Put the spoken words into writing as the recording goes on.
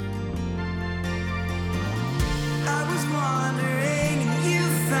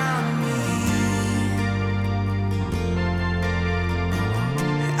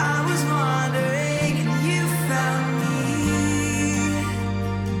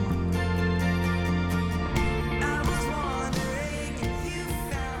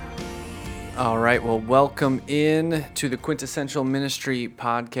All right. Well, welcome in to the Quintessential Ministry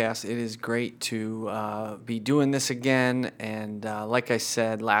podcast. It is great to be doing this again. And like I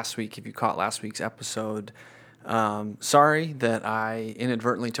said last week, if you caught last week's episode, sorry that I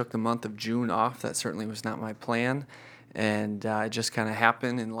inadvertently took the month of June off. That certainly was not my plan. And it just kind of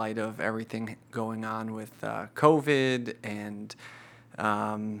happened in light of everything going on with COVID and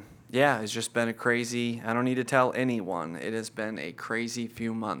it's just been a crazy, I don't need to tell anyone, it has been a crazy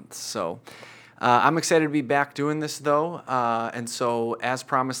few months. So I'm excited to be back doing this though. And so as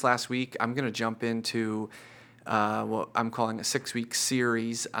promised last week, I'm going to jump into what I'm calling a 6-week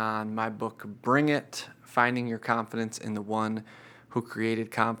series on my book, Bring It, Finding Your Confidence in the One Who Created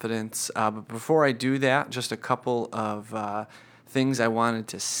Confidence. But before I do that, just a couple of things I wanted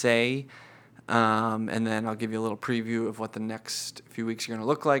to say. And then I'll give you a little preview of what the next few weeks are going to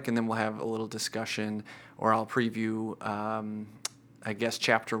look like, and then we'll have a little discussion, or I'll preview,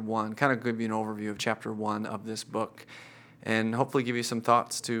 chapter 1, kind of give you an overview of chapter 1 of this book, and hopefully give you some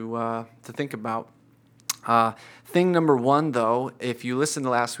thoughts to think about. Thing number 1, though, if you listened to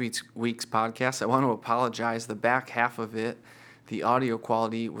last week's podcast, I want to apologize. The back half of it, the audio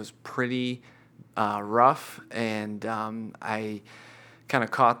quality was pretty rough, and I kind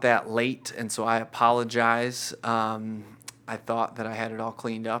of caught that late, and so I apologize. I thought that I had it all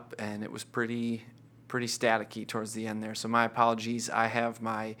cleaned up, and it was pretty staticky towards the end there, so my apologies. I have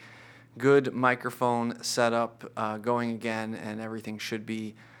my good microphone set up going again, and everything should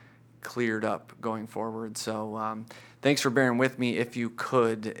be cleared up going forward. So thanks for bearing with me. If you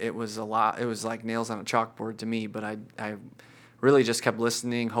could, it was a lot. It was like nails on a chalkboard to me, but I really just kept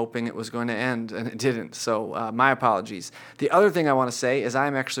listening, hoping it was going to end, and it didn't. So my apologies. The other thing I want to say is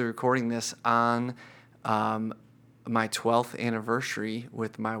I'm actually recording this on my 12th anniversary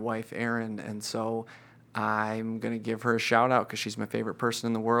with my wife, Erin, and so I'm going to give her a shout out because she's my favorite person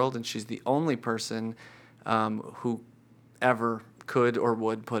in the world, and she's the only person who ever could or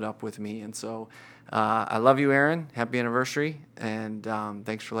would put up with me. And so I love you, Erin. Happy anniversary, and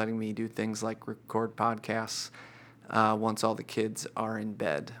thanks for letting me do things like record podcasts once all the kids are in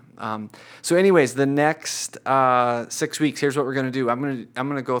bed. So anyways, the next 6 weeks, here's what we're going to do. I'm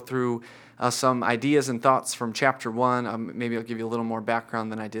going to go through some ideas and thoughts from chapter 1. Maybe I'll give you a little more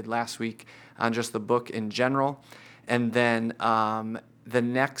background than I did last week on just the book in general. And then the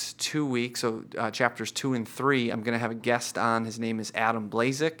next 2 weeks, so chapters 2 and 3, I'm going to have a guest on. His name is Adam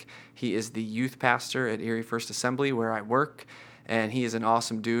Blazik. He is the youth pastor at Erie First Assembly where I work, and he is an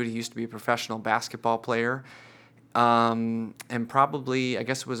awesome dude. He used to be a professional basketball player. And probably, I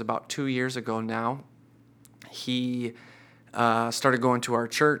guess it was about 2 years ago now, he started going to our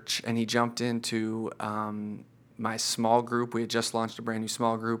church, and he jumped into my small group. We had just launched a brand new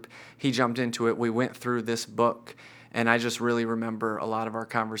small group. He jumped into it. We went through this book, and I just really remember a lot of our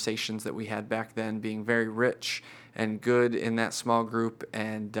conversations that we had back then being very rich and good in that small group.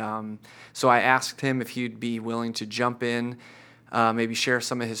 And so I asked him if he'd be willing to jump in, maybe share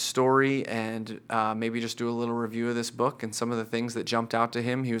some of his story, and maybe just do a little review of this book and some of the things that jumped out to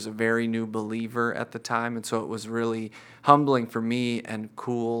him. He was a very new believer at the time, and so it was really humbling for me and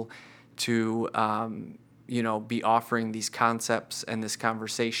cool to be offering these concepts and this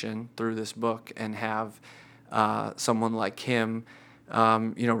conversation through this book, and have someone like him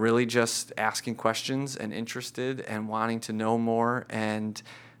really just asking questions and interested and wanting to know more, and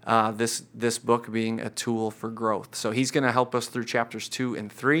this book being a tool for growth. So he's going to help us through chapters 2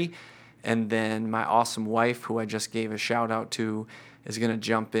 and 3, and then my awesome wife, who I just gave a shout out to, is going to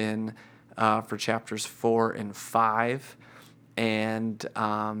jump in for chapters 4 and 5, and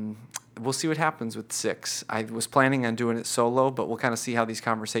we'll see what happens with 6. I was planning on doing it solo, but we'll kind of see how these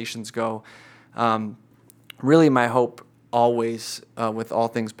conversations go. Really, my hope always with All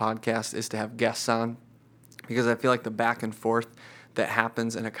Things Podcast is to have guests on, because I feel like the back and forth that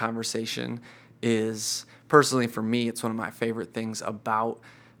happens in a conversation is, personally for me, it's one of my favorite things about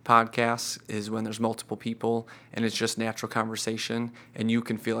podcasts, is when there's multiple people and it's just natural conversation and you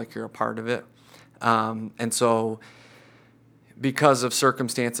can feel like you're a part of it. And so because of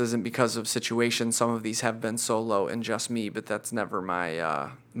circumstances and because of situations, some of these have been solo and just me, but that's never my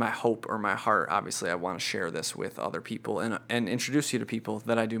hope or my heart. Obviously, I want to share this with other people and introduce you to people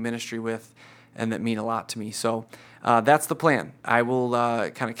that I do ministry with and that mean a lot to me. So that's the plan. I will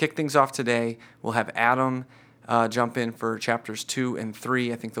kind of kick things off today. We'll have Adam jump in for chapters 2 and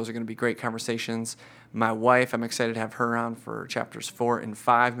 3. I think those are going to be great conversations. My wife, I'm excited to have her on for chapters 4 and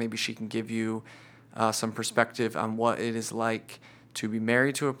 5. Maybe she can give you some perspective on what it is like to be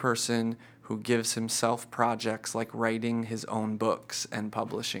married to a person who gives himself projects like writing his own books and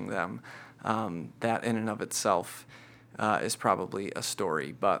publishing them. That in and of itself is probably a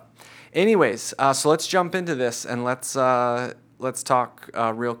story. But anyways, so let's jump into this and let's talk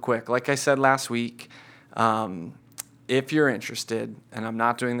real quick. Like I said last week, if you're interested, and I'm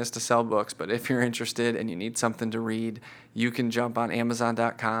not doing this to sell books, but if you're interested and you need something to read, you can jump on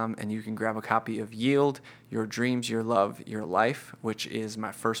Amazon.com and you can grab a copy of Yield, Your Dreams, Your Love, Your Life, which is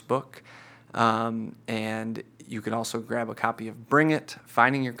my first book. And you can also grab a copy of Bring It,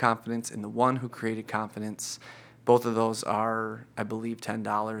 Finding Your Confidence in the One Who Created Confidence. Both of those are, I believe,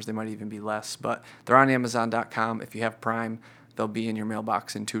 $10. They might even be less, but they're on Amazon.com. If you have Prime, they'll be in your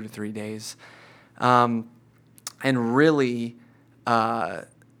mailbox in 2 to 3 days. And really,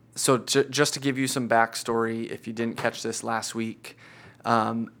 just to give you some backstory, if you didn't catch this last week,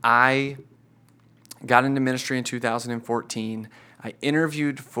 I got into ministry in 2014. I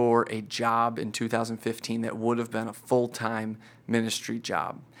interviewed for a job in 2015 that would have been a full-time ministry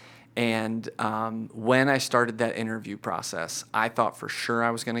job. And when I started that interview process, I thought for sure I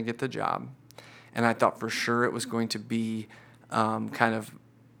was going to get the job. And I thought for sure it was going to be kind of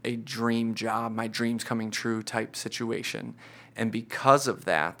a dream job, my dreams coming true type situation. And because of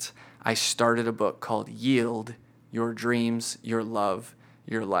that, I started a book called Yield, Your Dreams, Your Love,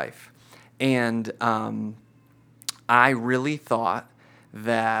 Your Life. And I really thought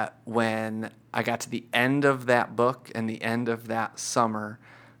that when I got to the end of that book and the end of that summer,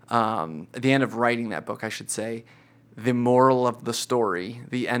 the end of writing that book, I should say, the moral of the story,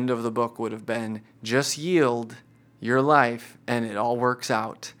 the end of the book would have been just yield your life and it all works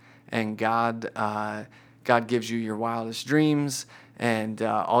out. And God gives you your wildest dreams, and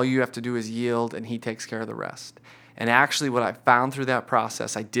all you have to do is yield, and He takes care of the rest. And actually, what I found through that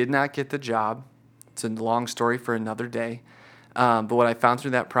process, I did not get the job. It's a long story for another day. But what I found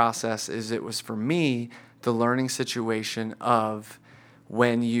through that process is it was, for me, the learning situation of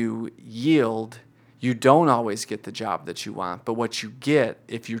when you yield, you don't always get the job that you want. But what you get,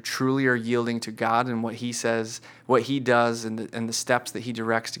 if you truly are yielding to God and what He says, what He does, and the steps that He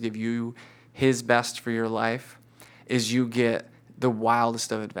directs to give you His best for your life, is you get the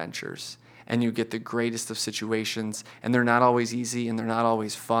wildest of adventures. And you get the greatest of situations. And they're not always easy and they're not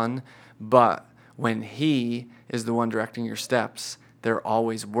always fun. But when He is the one directing your steps, they're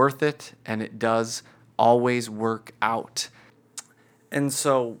always worth it. And it does always work out. And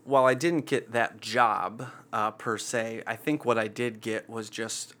so while I didn't get that job per se, I think what I did get was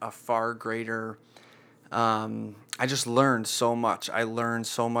just a far greater, I just learned so much. I learned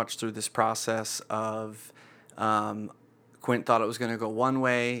so much through this process of Quint thought it was going to go one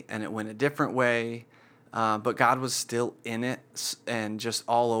way and it went a different way, but God was still in it and just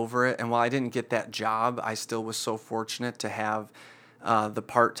all over it. And while I didn't get that job, I still was so fortunate to have the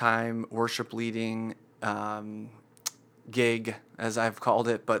part-time worship leading gig, as I've called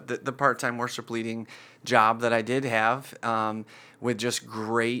it, but the part-time worship leading job that I did have with just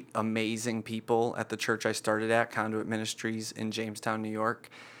great, amazing people at the church I started at, Conduit Ministries in Jamestown, New York.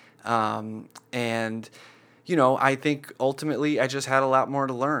 And, you know, I think ultimately I just had a lot more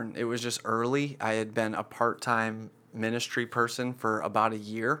to learn. It was just early. I had been a part-time ministry person for about a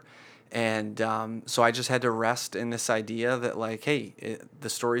year. And so I just had to rest in this idea that, like, hey, the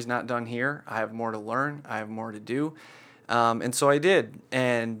story's not done here. I have more to learn. I have more to do. And so I did.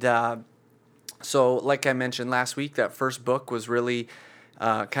 And so like I mentioned last week, that first book was really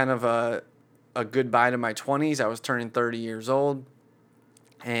kind of a goodbye to my 20s. I was turning 30 years old.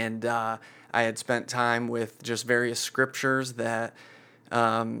 And I had spent time with just various scriptures that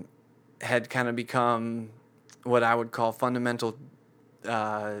had kind of become what I would call fundamental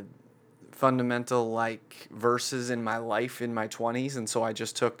like verses in my life in my 20s. And so I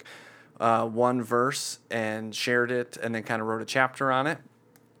just took one verse and shared it and then kind of wrote a chapter on it.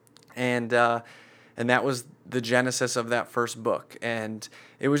 And that was the genesis of that first book. And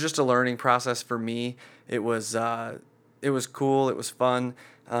it was just a learning process for me. It was cool. It was fun.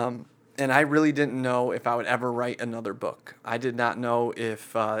 And I really didn't know if I would ever write another book. I did not know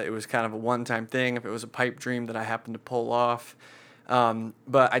if it was kind of a one-time thing, if it was a pipe dream that I happened to pull off.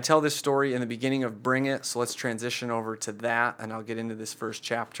 But I tell this story in the beginning of Bring It, so let's transition over to that, and I'll get into this first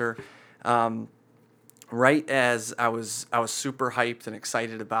chapter. Right as I was super hyped and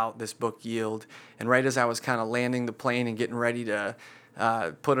excited about this book Yield, and right as I was kind of landing the plane and getting ready to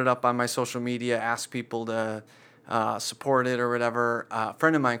put it up on my social media, ask people to support it or whatever, a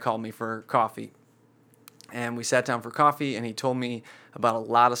friend of mine called me for coffee. And we sat down for coffee, and he told me about a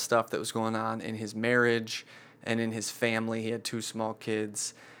lot of stuff that was going on in his marriage and in his family. He had 2 small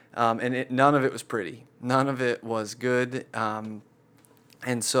kids, and none of it was pretty. None of it was good. And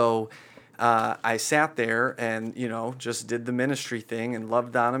so I sat there and, just did the ministry thing and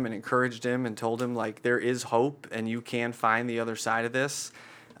loved on him and encouraged him and told him, like, there is hope and you can find the other side of this.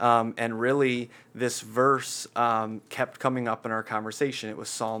 And really, this verse kept coming up in our conversation. It was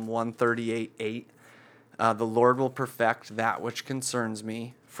Psalm 138:8. The Lord will perfect that which concerns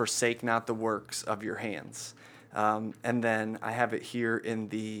me. Forsake not the works of your hands. And then I have it here in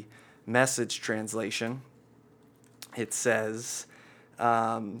the Message translation. It says,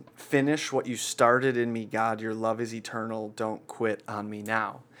 finish what you started in me, God. Your love is eternal. Don't quit on me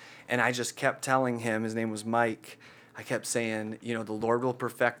now. And I just kept telling him, his name was Mike, I kept saying, the Lord will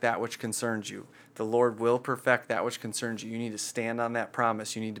perfect that which concerns you. The Lord will perfect that which concerns you. You need to stand on that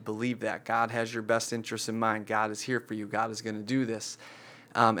promise. You need to believe that. God has your best interests in mind. God is here for you. God is going to do this.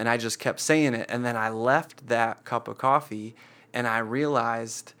 And I just kept saying it. And then I left that cup of coffee and I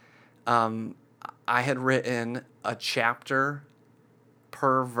realized I had written a chapter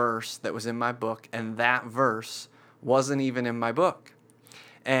per verse that was in my book, and that verse wasn't even in my book.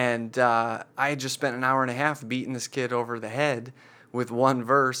 And I had just spent an hour and a half beating this kid over the head with one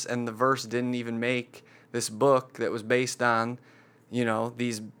verse, and the verse didn't even make this book that was based on,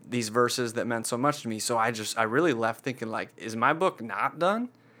 these verses that meant so much to me. So I really left thinking, like, is my book not done?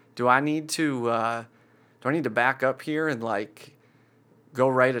 Do I need to back up here and, like, go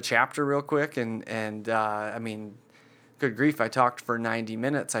write a chapter real quick? And I mean, good grief, I talked for 90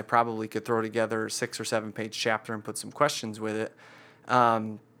 minutes. I probably could throw together a 6 or 7 page chapter and put some questions with it.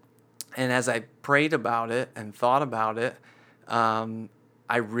 And as I prayed about it and thought about it,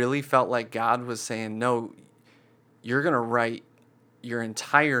 I really felt like God was saying, no, you're going to write your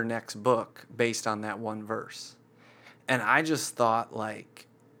entire next book based on that one verse. And I just thought, like,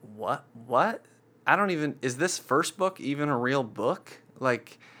 what? Is this first book even a real book?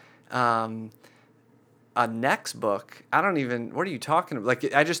 Like, a next book, what are you talking about?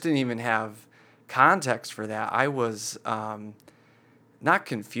 Like, I just didn't even have context for that. I was not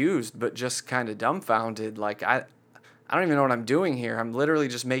confused, but just kind of dumbfounded. Like, I don't even know what I'm doing here. I'm literally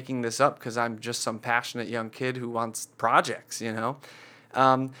just making this up because I'm just some passionate young kid who wants projects,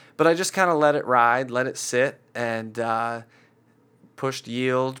 But I just kind of let it ride, let it sit, and pushed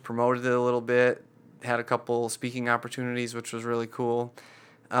Yield, promoted it a little bit, had a couple speaking opportunities, which was really cool.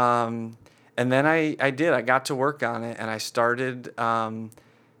 And then I got to work on it, and I started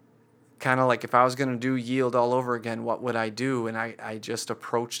kind of like, if I was going to do Yield all over again, what would I do? And I just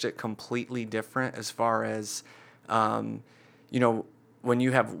approached it completely different as far as, when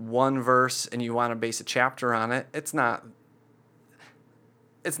you have one verse and you want to base a chapter on it, it's not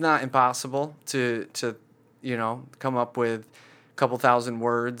impossible to come up with a couple thousand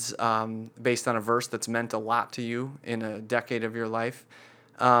words based on a verse that's meant a lot to you in a decade of your life.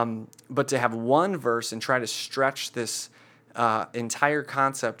 But to have one verse and try to stretch this entire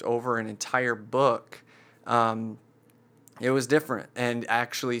concept over an entire book, it was different. And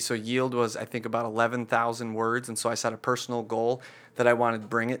actually, so Yield was, I think, about 11,000 words. And so I set a personal goal that I wanted to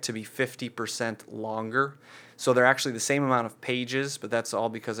bring it to be 50% longer. So they're actually the same amount of pages, but that's all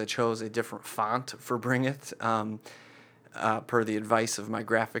because I chose a different font for Bring It, per the advice of my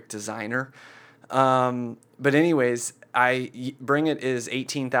graphic designer. But anyways, Bring It is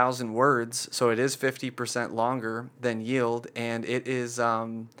 18,000 words, so it is 50% longer than Yield, and it is,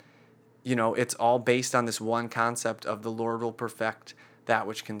 it's all based on this one concept of the Lord will perfect that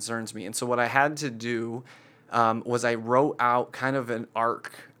which concerns me. And so what I had to do was I wrote out kind of an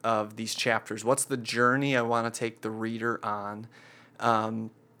arc of these chapters. What's the journey I want to take the reader on,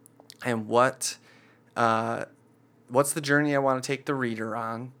 and what's the journey I want to take the reader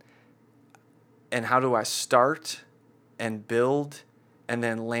on, and how do I start and build and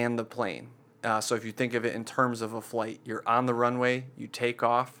then land the plane? So if you think of it in terms of a flight, you're on the runway, you take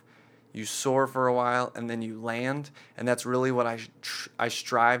off, you soar for a while, and then you land. And that's really what I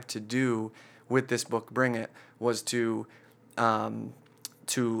strive to do with this book, Bring It, was to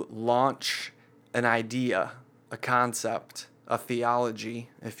launch an idea, a concept, a theology,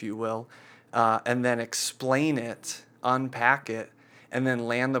 if you will, and then explain it, unpack it, and then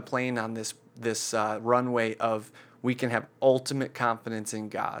land the plane on this runway of, we can have ultimate confidence in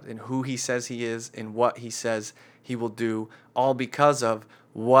God and who He says He is and what He says He will do, all because of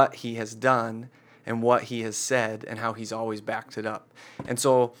what He has done and what He has said and how He's always backed it up. And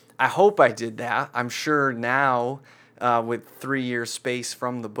so I hope I did that. I'm sure now, with 3 years space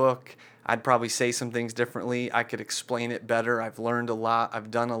from the book, I'd probably say some things differently. I could explain it better. I've learned a lot.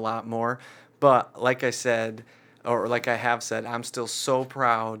 I've done a lot more. But like I said, or like I have said, I'm still so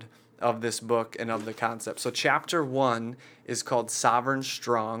proud of this book and of the concept. So chapter 1 is called Sovereign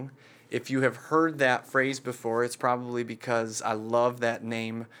Strong, If you have heard that phrase before, it's probably because I love that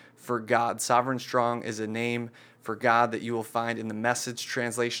name for God. Sovereign Strong is a name for God that you will find in the Message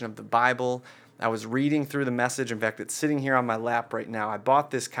translation of the Bible. I was reading through the Message. In fact, it's sitting here on my lap right now. I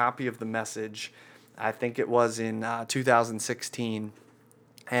bought this copy of the Message, I think it was in 2016,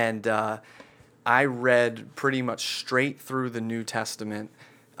 and I read pretty much straight through the New Testament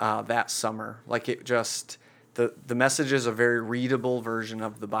that summer. Like it just, the Message is a very readable version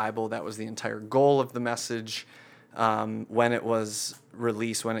of the Bible. That was the entire goal of the Message when it was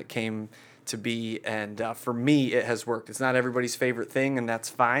released, when it came to be. And for me, it has worked. It's not everybody's favorite thing, and that's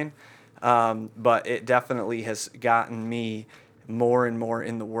fine. But it definitely has gotten me more and more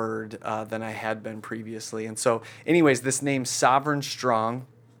in the Word than I had been previously. And so, anyways, this name Sovereign Strong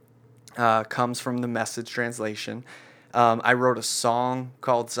comes from the Message translation. I wrote a song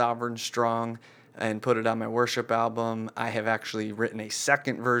called Sovereign Strong and put it on my worship album. I have actually written a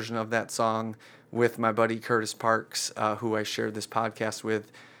second version of that song with my buddy Curtis Parks, who I shared this podcast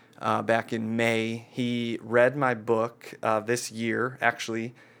with back in May. He read my book this year,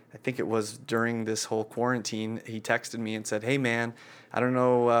 actually. I think it was during this whole quarantine. He texted me and said, "Hey man, I don't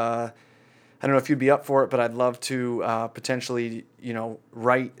know if you'd be up for it, but I'd love to potentially,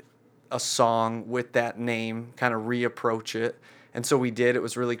 write a song with that name, kind of reapproach it." And so we did. It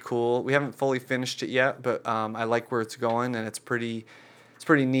was really cool. We haven't fully finished it yet, but I like where it's going, and it's pretty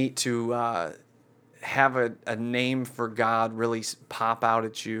neat to have a name for God really pop out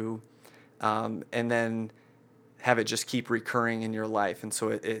at you, and then have it just keep recurring in your life. And so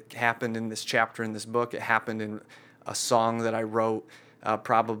it happened in this chapter in this book. It happened in a song that I wrote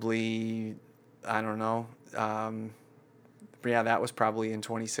probably, I don't know, that was probably in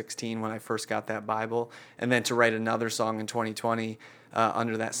 2016 when I first got that Bible, and then to write another song in 2020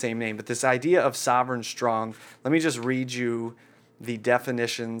 under that same name. But this idea of sovereign strong, let me just read you the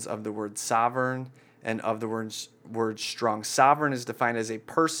definitions of the word sovereign and of the word strong. Sovereign is defined as a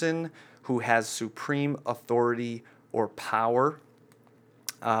person who has supreme authority or power,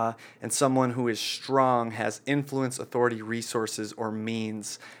 and someone who is strong has influence, authority, resources, or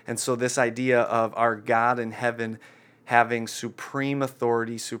means. And so this idea of our God in heaven having supreme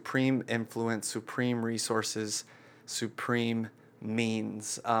authority, supreme influence, supreme resources, supreme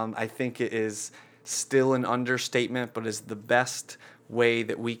means, I think it is still an understatement, but is the best way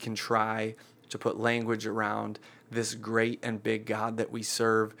that we can try to put language around this great and big God that we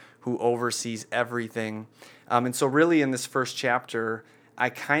serve, who oversees everything. And so really in this first chapter, I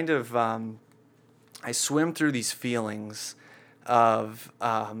kind of, I swim through these feelings of,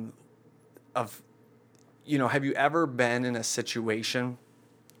 have you ever been in a situation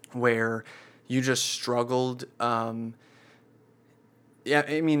where you just struggled?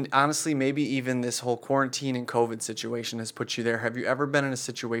 Honestly, maybe even this whole quarantine and COVID situation has put you there. Have you ever been in a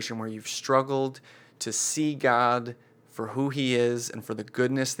situation where you've struggled to see God for who He is and for the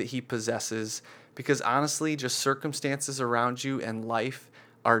goodness that He possesses? Because honestly, just circumstances around you and life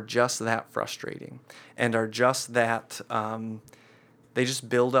are just that frustrating and are just that, they just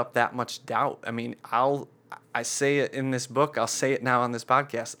build up that much doubt. I mean, I say it in this book, I'll say it now on this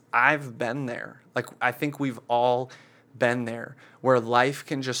podcast. I've been there. Like, I think we've all been there, where life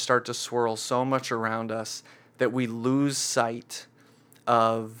can just start to swirl so much around us that we lose sight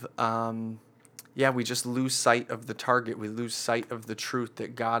of, we just lose sight of the target. We lose sight of the truth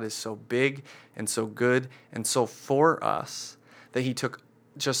that God is so big and so good and so for us, that He took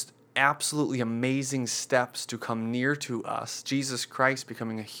just absolutely amazing steps to come near to us, Jesus Christ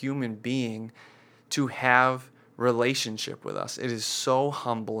becoming a human being to have relationship with us. It is so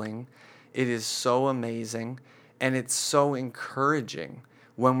humbling. It is so amazing. And it's so encouraging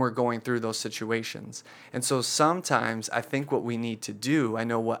when we're going through those situations. And so sometimes I think what we need to do, I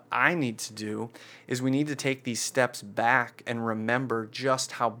know what I need to do, is we need to take these steps back and remember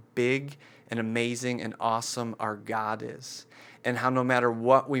just how big and amazing and awesome our God is. And how no matter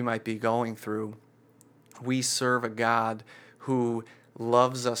what we might be going through, we serve a God who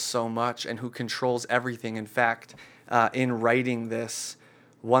loves us so much and who controls everything. In fact, in writing this,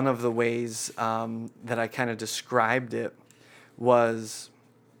 one of the ways that I kind of described it was,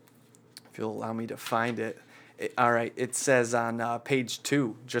 if you'll allow me to find it, all right, it says on page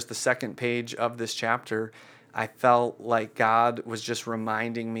 2, just the second page of this chapter, I felt like God was just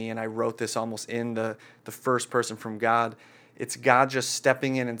reminding me, and I wrote this almost in the first person from God. It's God just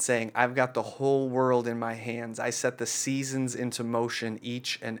stepping in and saying, I've got the whole world in my hands. I set the seasons into motion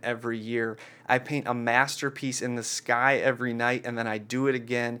each and every year. I paint a masterpiece in the sky every night, and then I do it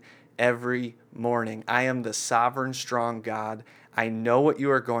again every morning. I am the sovereign, strong God. I know what you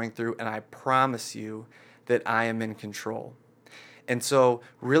are going through, and I promise you that I am in control. And so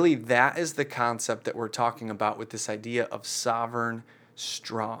really that is the concept that we're talking about with this idea of sovereign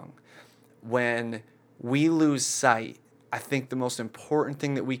strong. When we lose sight, I think the most important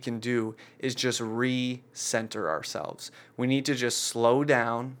thing that we can do is just recenter ourselves. We need to just slow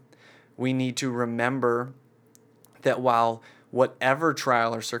down. We need to remember that while whatever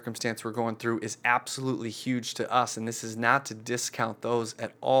trial or circumstance we're going through is absolutely huge to us, and this is not to discount those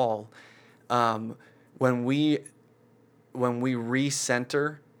at all, when we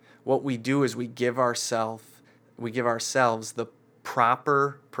recenter, what we do is we give ourselves the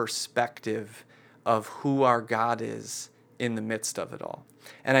proper perspective of who our God is in the midst of it all.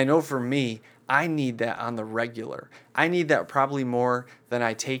 And I know for me, I need that on the regular. I need that probably more than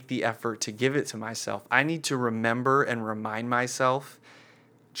I take the effort to give it to myself. I need to remember and remind myself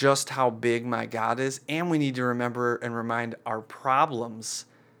just how big my God is. And we need to remember and remind our problems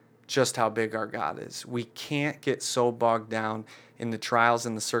just how big our God is. We can't get so bogged down in the trials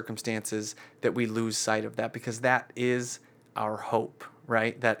and the circumstances that we lose sight of that, because that is our hope,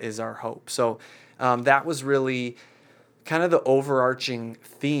 right? That is our hope. So that was really kind of the overarching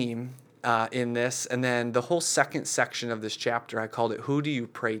theme in this. And then the whole second section of this chapter, I called it, Who Do You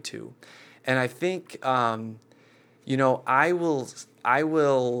Pray To? And I think, I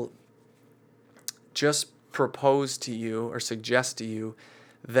will just propose to you or suggest to you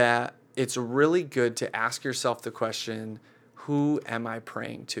that it's really good to ask yourself the question, who am I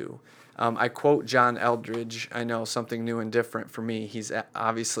praying to? I quote John Eldredge. I know, something new and different for me. He's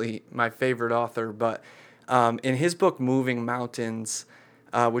obviously my favorite author, but in his book, Moving Mountains,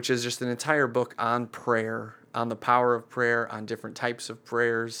 which is just an entire book on prayer, on the power of prayer, on different types of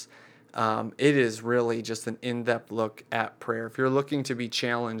prayers, it is really just an in-depth look at prayer. If you're looking to be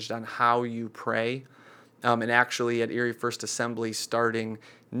challenged on how you pray, and actually at Erie First Assembly, starting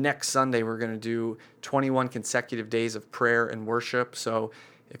next Sunday, we're going to do 21 consecutive days of prayer and worship. So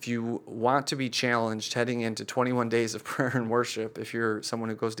if you want to be challenged heading into 21 days of prayer and worship, if you're someone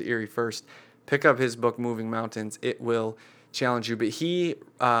who goes to Erie First, pick up his book, Moving Mountains. It will challenge you. But he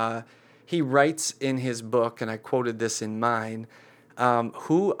writes in his book, and I quoted this in mine,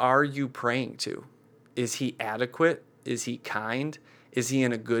 who are you praying to? Is he adequate? Is he kind? Is he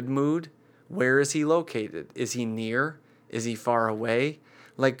in a good mood? Where is he located? Is he near? Is he far away?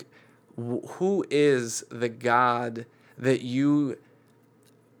 Like, who is the God that you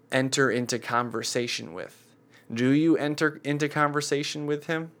enter into conversation with? Do you enter into conversation with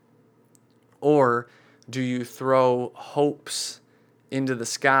him? Or do you throw hopes into the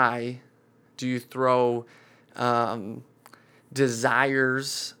sky? Do you throw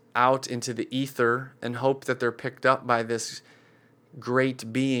desires out into the ether and hope that they're picked up by this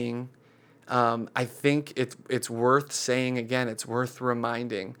great being? I think it's worth saying again, it's worth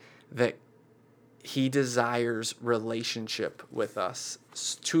reminding that he desires relationship with us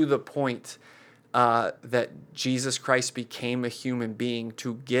to the point that Jesus Christ became a human being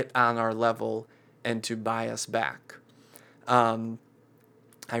to get on our level and to buy us back. I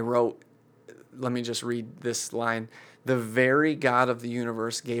wrote, let me just read this line. The very God of the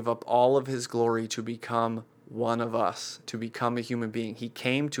universe gave up all of his glory to become one of us, to become a human being. He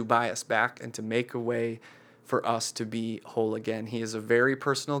came to buy us back and to make a way for us to be whole again. He is a very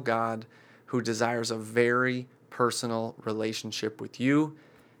personal God who desires a very personal relationship with you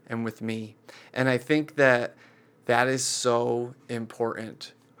and with me. And I think that is so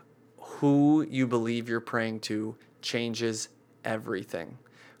important. Who you believe you're praying to changes everything.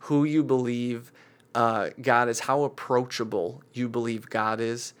 Who you believe God is, how approachable you believe God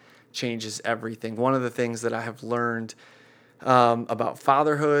is, changes everything. One of the things that I have learned about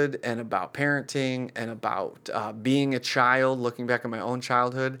fatherhood and about parenting and about being a child, looking back at my own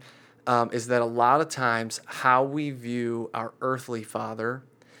childhood, is that a lot of times how we view our earthly father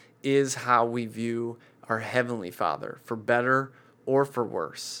is how we view our heavenly Father, for better or for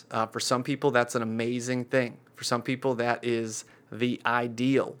worse. For some people, that's an amazing thing. For some people, that is the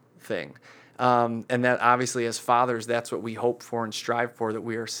ideal thing. And that obviously as fathers, that's what we hope for and strive for, that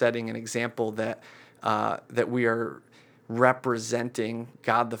we are setting an example that we are representing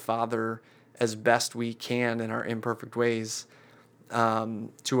God the Father as best we can in our imperfect ways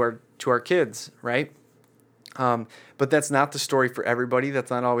to our kids, right? But that's not the story for everybody.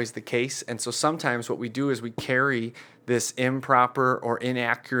 That's not always the case. And so sometimes what we do is we carry this improper or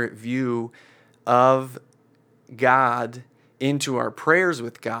inaccurate view of God into our prayers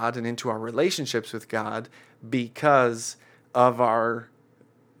with God and into our relationships with God because of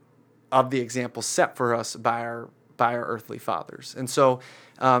the example set for us by our earthly fathers. And so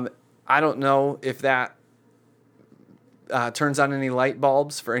I don't know if that turns on any light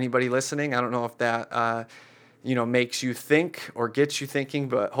bulbs for anybody listening. I don't know if that makes you think or gets you thinking,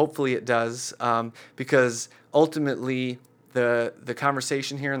 but hopefully it does, because ultimately the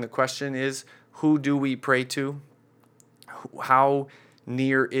conversation here and the question is, who do we pray to? How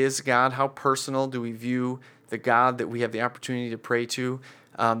near is God? How personal do we view the God that we have the opportunity to pray to?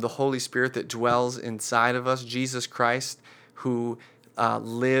 The Holy Spirit that dwells inside of us, Jesus Christ, who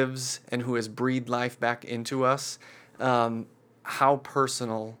lives and who has breathed life back into us. How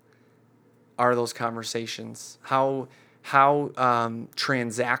personal are those conversations? How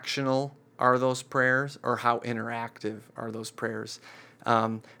transactional are those prayers, or how interactive are those prayers?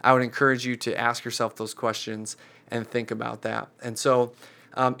 I would encourage you to ask yourself those questions and think about that. And so,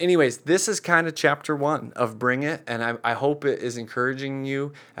 anyways, this is kind of chapter 1 of Bring It, and I hope it is encouraging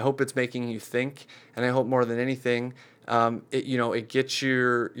you. I hope it's making you think, and I hope more than anything, it gets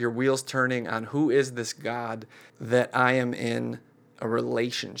your wheels turning on who is this God that I am in a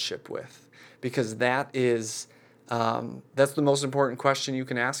relationship with, because that's the most important question you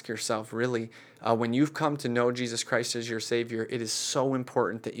can ask yourself, really. When you've come to know Jesus Christ as your Savior, it is so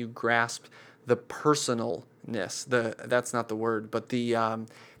important that you grasp the personalness. That's not the word, but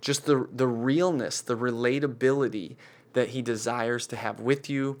just the realness, the relatability that He desires to have with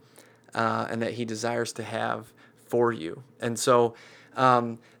you, and that He desires to have for you. And so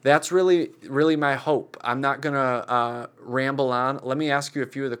that's really, really my hope. I'm not going to ramble on. Let me ask you a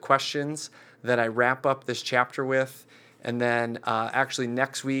few of the questions that I wrap up this chapter with. And then actually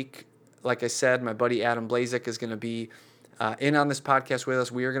next week, like I said, my buddy Adam Blazek is going to be in on this podcast with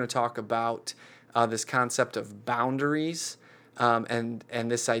us. We are going to talk about this concept of boundaries, and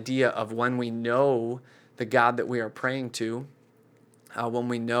this idea of when we know the God that we are praying to, when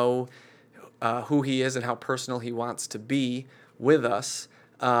we know who He is and how personal He wants to be with us,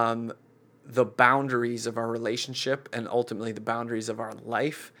 the boundaries of our relationship and ultimately the boundaries of our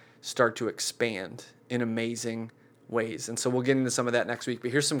life start to expand in amazing ways. And so we'll get into some of that next week. But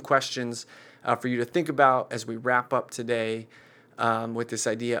here's some questions for you to think about as we wrap up today, with this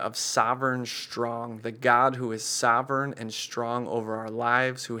idea of sovereign strong, the God who is sovereign and strong over our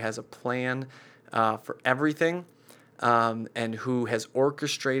lives, who has a plan for everything, and who has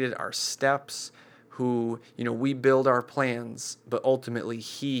orchestrated our steps, who, we build our plans, but ultimately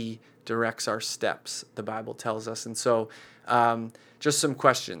He directs our steps, the Bible tells us. And so just some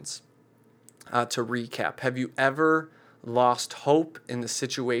questions to recap. Have you ever lost hope in the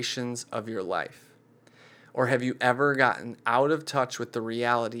situations of your life? Or have you ever gotten out of touch with the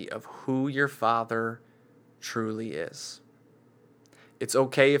reality of who your Father truly is? It's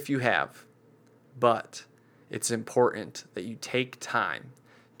okay if you have, but it's important that you take time,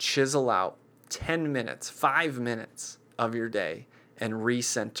 chisel out 10 minutes, 5 minutes of your day, and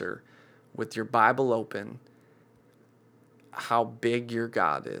recenter with your Bible open how big your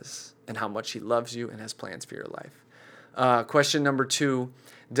God is and how much He loves you and has plans for your life. Question number 2,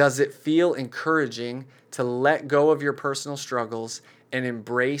 does it feel encouraging to let go of your personal struggles and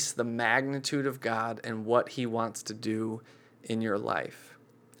embrace the magnitude of God and what He wants to do in your life?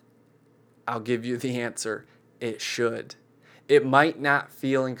 I'll give you the answer. It should. It might not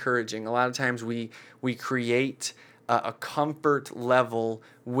feel encouraging. A lot of times we create a comfort level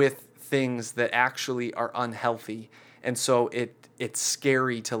with things that actually are unhealthy. And so it's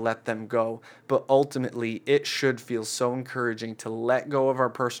scary to let them go. But ultimately, it should feel so encouraging to let go of our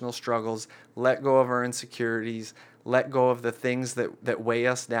personal struggles, let go of our insecurities, let go of the things that weigh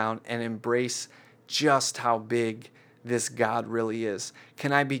us down, and embrace just how big this God really is.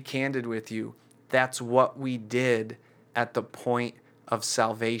 Can I be candid with you? That's what we did at the point of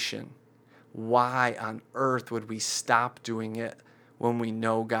salvation. Why on earth would we stop doing it when we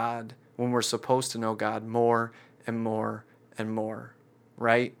know God, when we're supposed to know God more and more and more,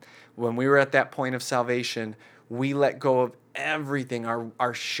 right? When we were at that point of salvation, we let go of everything,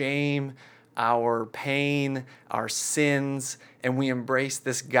 our shame, our pain, our sins, and we embraced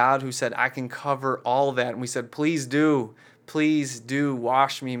this God who said, I can cover all that. And we said, please do,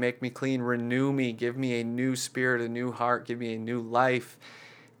 wash me, make me clean, renew me, give me a new spirit, a new heart, give me a new life.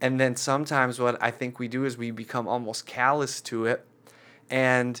 And then sometimes what I think we do is we become almost callous to it,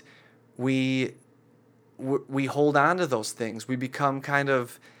 and we hold on to those things. We become kind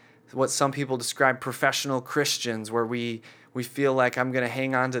of what some people describe professional Christians, where we feel like I'm going to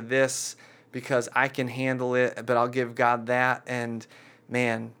hang on to this because I can handle it, but I'll give God that. And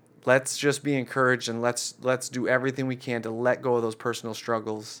man, let's just be encouraged, and let's do everything we can to let go of those personal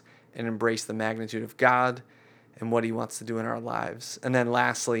struggles and embrace the magnitude of God and what He wants to do in our lives. And then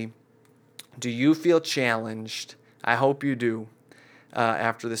lastly, do you feel challenged? I hope you do.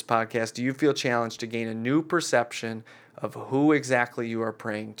 After this podcast, do you feel challenged to gain a new perception of who exactly you are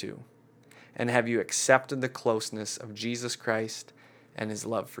praying to? And have you accepted the closeness of Jesus Christ and his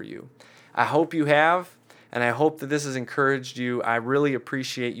love for you? I hope you have, and I hope that this has encouraged you. I really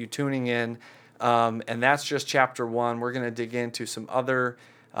appreciate you tuning in. And that's just chapter 1. We're going to dig into some other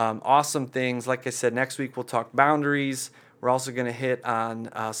awesome things. Like I said, next week we'll talk boundaries. We're also going to hit on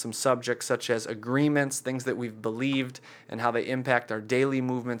some subjects such as agreements, things that we've believed and how they impact our daily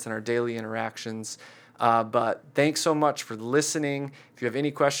movements and our daily interactions. But thanks so much for listening. If you have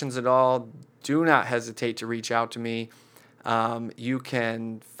any questions at all, do not hesitate to reach out to me. You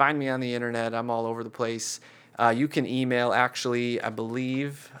can find me on the internet. I'm all over the place. You can email, actually, I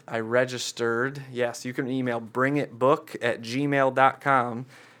believe I registered. Yes, you can email bringitbook@gmail.com,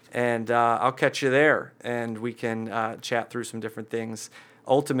 and I'll catch you there, and we can chat through some different things.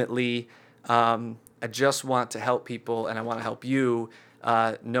 Ultimately, I just want to help people, and I want to help you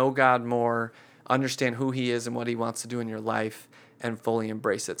know God more, understand who he is and what he wants to do in your life, and fully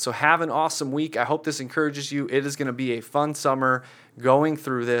embrace it. So have an awesome week. I hope this encourages you. It is going to be a fun summer going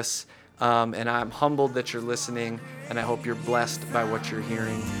through this, and I'm humbled that you're listening, and I hope you're blessed by what you're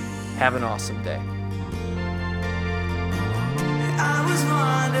hearing. Have an awesome day. I was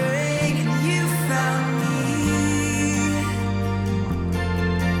wondering